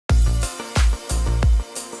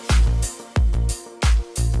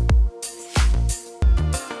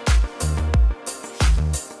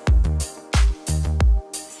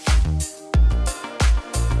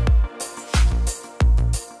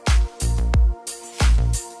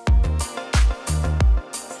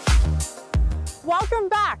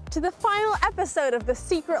to the final episode of The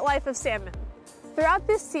Secret Life of Salmon. Throughout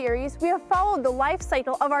this series, we have followed the life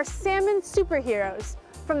cycle of our salmon superheroes,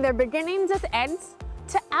 from their beginnings as eggs,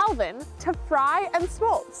 to Alvin, to fry and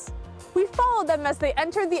smolts. We followed them as they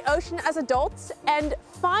entered the ocean as adults and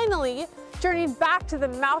finally journeyed back to the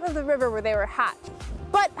mouth of the river where they were hatched.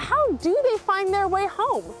 But how do they find their way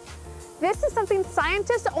home? This is something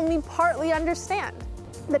scientists only partly understand.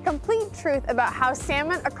 The complete truth about how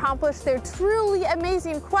salmon accomplish their truly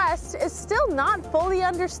amazing quest is still not fully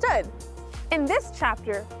understood. In this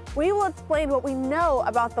chapter, we will explain what we know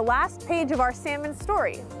about the last page of our salmon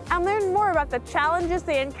story and learn more about the challenges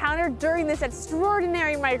they encountered during this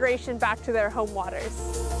extraordinary migration back to their home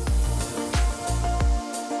waters.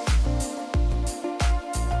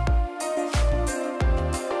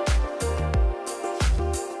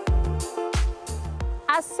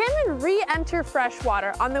 As salmon re-enter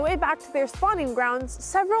freshwater on the way back to their spawning grounds,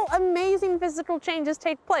 several amazing physical changes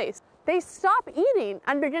take place. They stop eating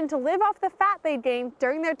and begin to live off the fat they gained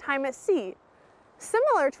during their time at sea,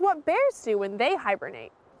 similar to what bears do when they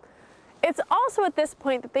hibernate. It's also at this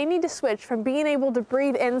point that they need to switch from being able to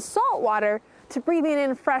breathe in salt water to breathing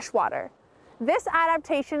in fresh water. This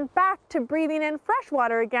adaptation back to breathing in fresh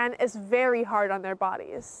water again is very hard on their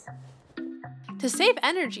bodies. To save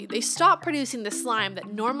energy, they stop producing the slime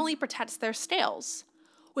that normally protects their scales.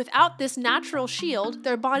 Without this natural shield,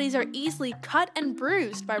 their bodies are easily cut and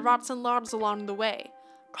bruised by rocks and logs along the way,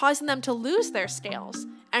 causing them to lose their scales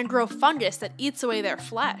and grow fungus that eats away their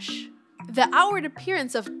flesh. The outward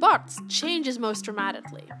appearance of bucks changes most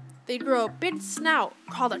dramatically. They grow a big snout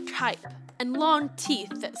called a kype and long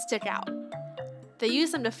teeth that stick out. They use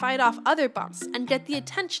them to fight off other bucks and get the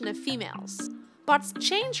attention of females. Bucks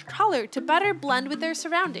change color to better blend with their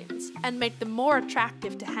surroundings and make them more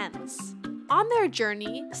attractive to hens. On their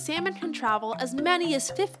journey, salmon can travel as many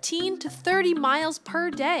as 15 to 30 miles per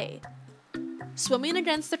day. Swimming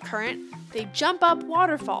against the current, they jump up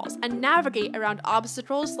waterfalls and navigate around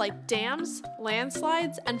obstacles like dams,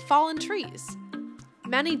 landslides, and fallen trees.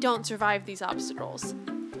 Many don't survive these obstacles.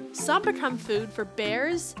 Some become food for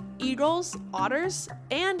bears, eagles, otters,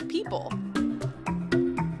 and people.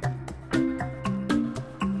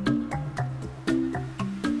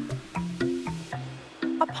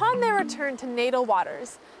 Upon their return to natal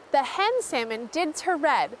waters, the hen salmon digs her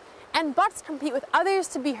red, and bucks compete with others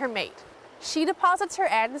to be her mate. She deposits her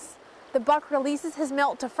eggs, the buck releases his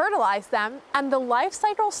milk to fertilize them, and the life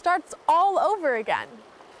cycle starts all over again.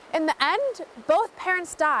 In the end, both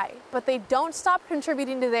parents die, but they don't stop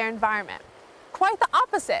contributing to their environment. Quite the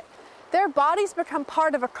opposite. Their bodies become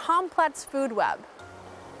part of a complex food web.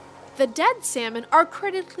 The dead salmon are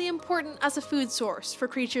critically important as a food source for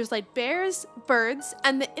creatures like bears, birds,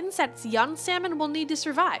 and the insects young salmon will need to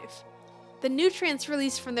survive. The nutrients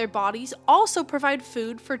released from their bodies also provide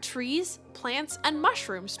food for trees, plants, and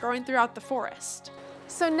mushrooms growing throughout the forest.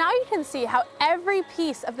 So now you can see how every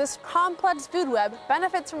piece of this complex food web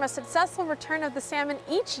benefits from a successful return of the salmon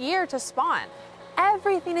each year to spawn.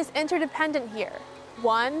 Everything is interdependent here,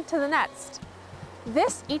 one to the next.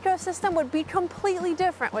 This ecosystem would be completely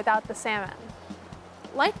different without the salmon.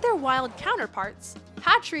 Like their wild counterparts,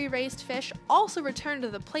 hatchery-raised fish also return to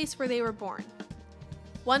the place where they were born.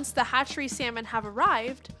 Once the hatchery salmon have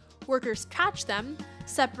arrived, workers catch them,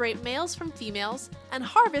 separate males from females, and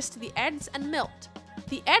harvest the eggs and milk.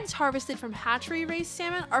 The eggs harvested from hatchery-raised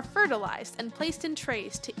salmon are fertilized and placed in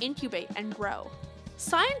trays to incubate and grow.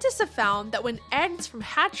 Scientists have found that when eggs from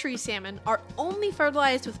hatchery salmon are only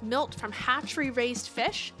fertilized with milk from hatchery-raised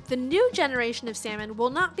fish, the new generation of salmon will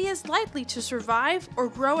not be as likely to survive or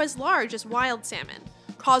grow as large as wild salmon,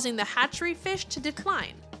 causing the hatchery fish to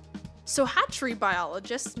decline. So hatchery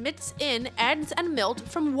biologists mix in eggs and milk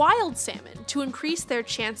from wild salmon to increase their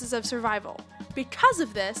chances of survival. Because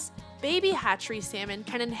of this, baby hatchery salmon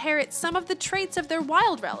can inherit some of the traits of their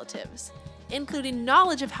wild relatives, including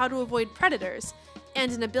knowledge of how to avoid predators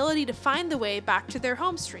and an ability to find the way back to their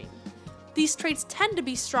home stream. These traits tend to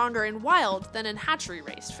be stronger in wild than in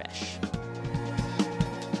hatchery-raised fish.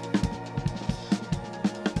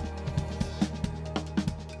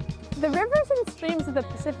 The rivers and streams of the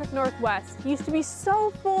Pacific Northwest used to be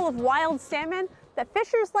so full of wild salmon that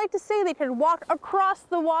fishers like to say they could walk across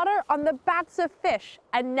the water on the backs of fish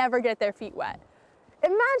and never get their feet wet.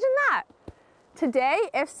 Imagine that! Today,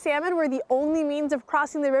 if salmon were the only means of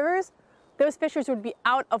crossing the rivers, those fishers would be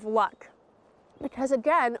out of luck. Because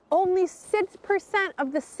again, only 6%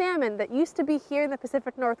 of the salmon that used to be here in the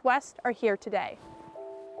Pacific Northwest are here today.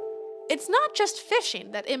 It's not just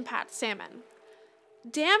fishing that impacts salmon.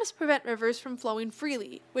 Dams prevent rivers from flowing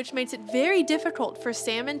freely, which makes it very difficult for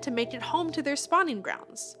salmon to make it home to their spawning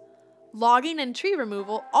grounds. Logging and tree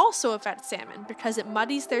removal also affect salmon because it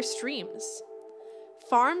muddies their streams.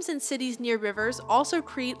 Farms and cities near rivers also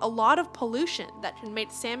create a lot of pollution that can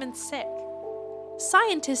make salmon sick.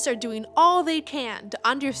 Scientists are doing all they can to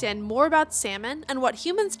understand more about salmon and what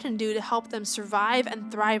humans can do to help them survive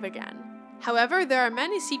and thrive again. However, there are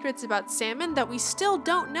many secrets about salmon that we still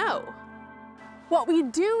don't know. What we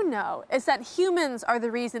do know is that humans are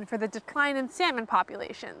the reason for the decline in salmon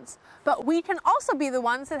populations, but we can also be the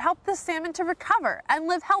ones that help the salmon to recover and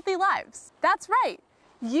live healthy lives. That's right.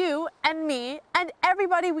 You and me and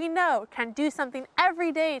everybody we know can do something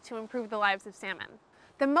every day to improve the lives of salmon.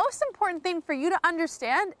 The most important thing for you to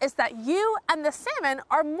understand is that you and the salmon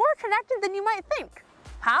are more connected than you might think.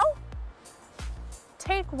 How?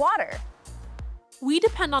 Take water. We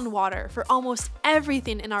depend on water for almost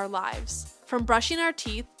everything in our lives, from brushing our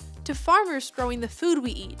teeth, to farmers growing the food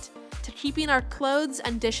we eat, to keeping our clothes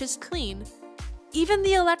and dishes clean. Even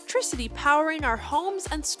the electricity powering our homes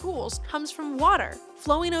and schools comes from water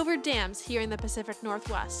flowing over dams here in the Pacific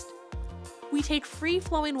Northwest. We take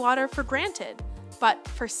free-flowing water for granted, but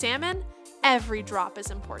for salmon, every drop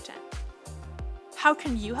is important. How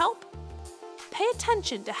can you help? Pay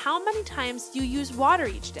attention to how many times you use water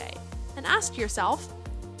each day and ask yourself,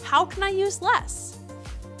 how can I use less?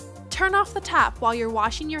 Turn off the tap while you're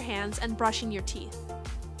washing your hands and brushing your teeth.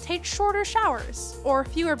 Take shorter showers or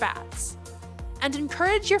fewer baths. And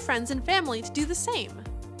encourage your friends and family to do the same.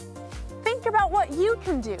 Think about what you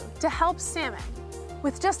can do to help salmon.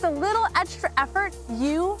 With just a little extra effort,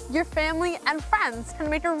 you, your family, and friends can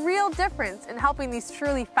make a real difference in helping these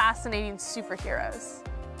truly fascinating superheroes.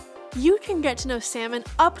 You can get to know salmon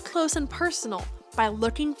up close and personal by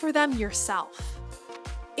looking for them yourself.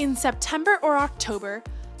 In September or October,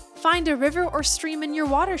 find a river or stream in your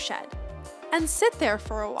watershed and sit there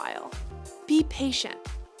for a while. Be patient.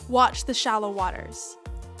 Watch the shallow waters.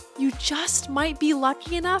 You just might be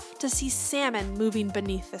lucky enough to see salmon moving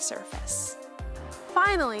beneath the surface.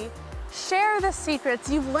 Finally, share the secrets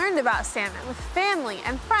you've learned about salmon with family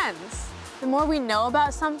and friends. The more we know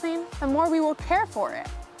about something, the more we will care for it.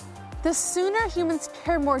 The sooner humans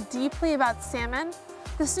care more deeply about salmon,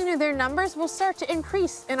 the sooner their numbers will start to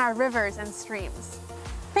increase in our rivers and streams.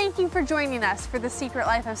 Thank you for joining us for The Secret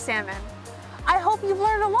Life of Salmon. I hope you've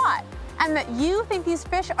learned a lot and that you think these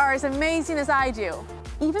fish are as amazing as I do.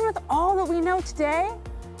 Even with all that we know today,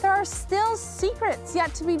 there are still secrets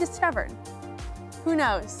yet to be discovered. Who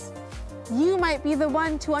knows? You might be the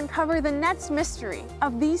one to uncover the next mystery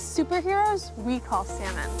of these superheroes we call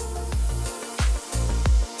salmon.